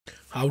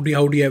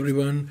Howdy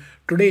everyone.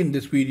 Today in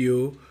this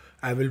video,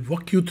 I will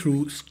walk you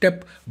through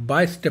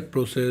step-by-step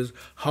process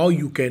how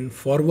you can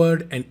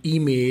forward an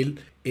email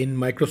in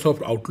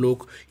Microsoft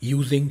Outlook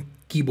using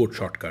keyboard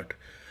shortcut.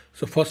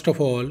 So first of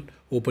all,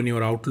 open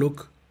your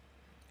Outlook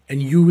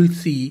and you will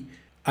see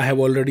I have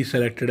already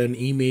selected an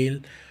email.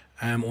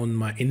 I am on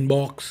my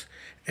inbox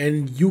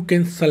and you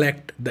can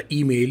select the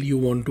email you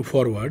want to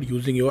forward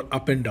using your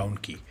up and down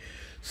key.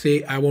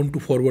 Say I want to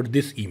forward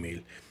this email.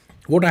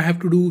 What I have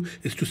to do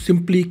is to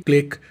simply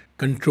click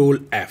Control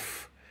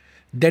F.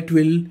 That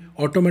will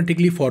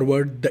automatically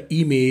forward the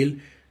email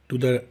to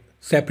the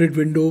separate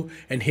window,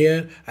 and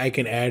here I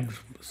can add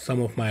some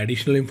of my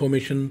additional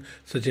information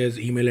such as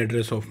email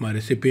address of my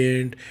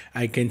recipient.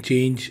 I can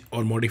change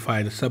or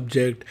modify the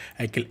subject.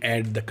 I can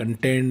add the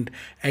content.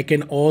 I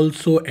can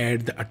also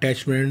add the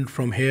attachment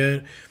from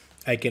here.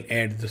 I can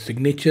add the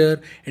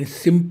signature and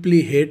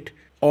simply hit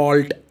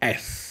Alt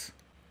S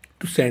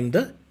to send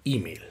the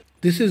email.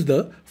 This is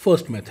the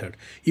first method.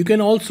 You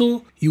can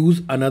also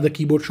use another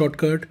keyboard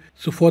shortcut.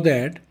 So for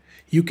that,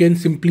 you can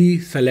simply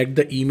select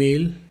the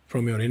email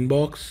from your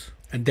inbox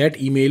and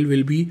that email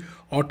will be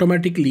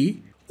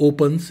automatically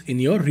opens in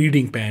your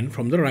reading pane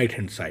from the right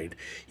hand side.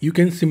 You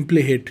can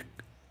simply hit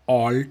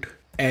Alt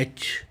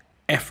H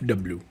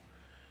FW.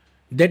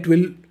 That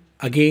will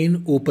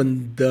again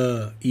open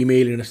the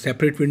email in a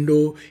separate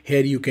window.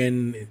 Here you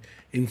can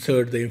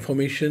insert the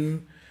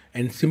information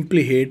and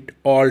simply hit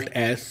Alt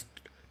S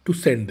to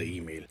send the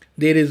email.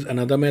 There is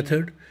another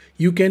method.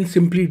 You can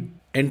simply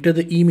enter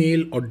the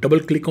email or double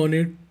click on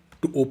it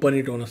to open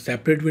it on a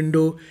separate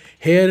window.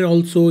 Here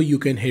also you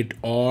can hit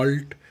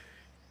Alt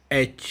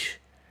H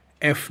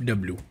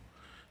FW.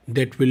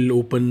 That will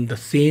open the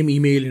same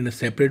email in a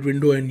separate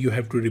window and you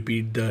have to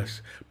repeat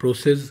this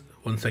process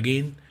once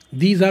again.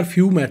 These are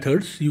few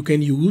methods you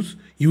can use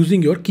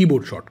using your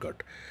keyboard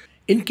shortcut.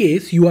 In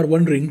case you are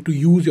wondering to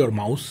use your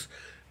mouse,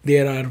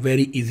 there are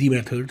very easy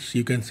methods.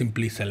 You can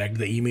simply select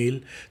the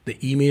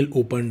email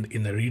opened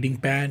in the reading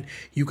pane.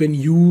 You can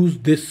use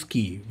this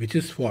key, which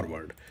is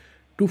forward,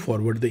 to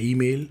forward the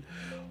email,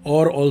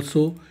 or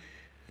also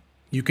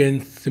you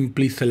can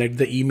simply select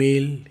the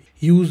email,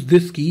 use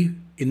this key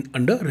in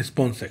under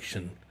response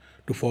section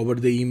to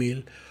forward the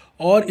email,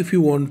 or if you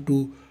want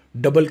to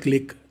double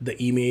click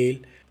the email,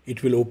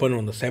 it will open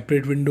on the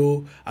separate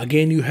window.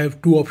 Again, you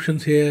have two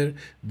options here,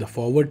 the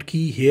forward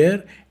key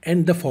here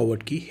and the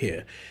forward key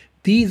here.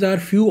 These are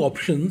few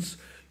options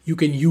you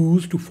can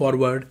use to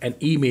forward an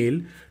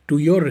email to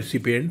your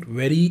recipient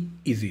very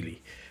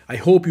easily. I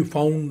hope you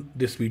found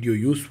this video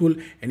useful,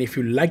 and if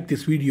you like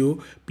this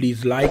video,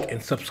 please like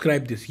and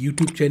subscribe this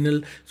YouTube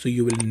channel so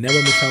you will never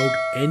miss out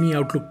any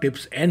Outlook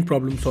tips and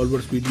problem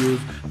solvers videos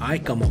I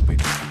come up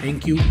with.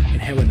 Thank you and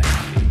have a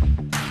nice day.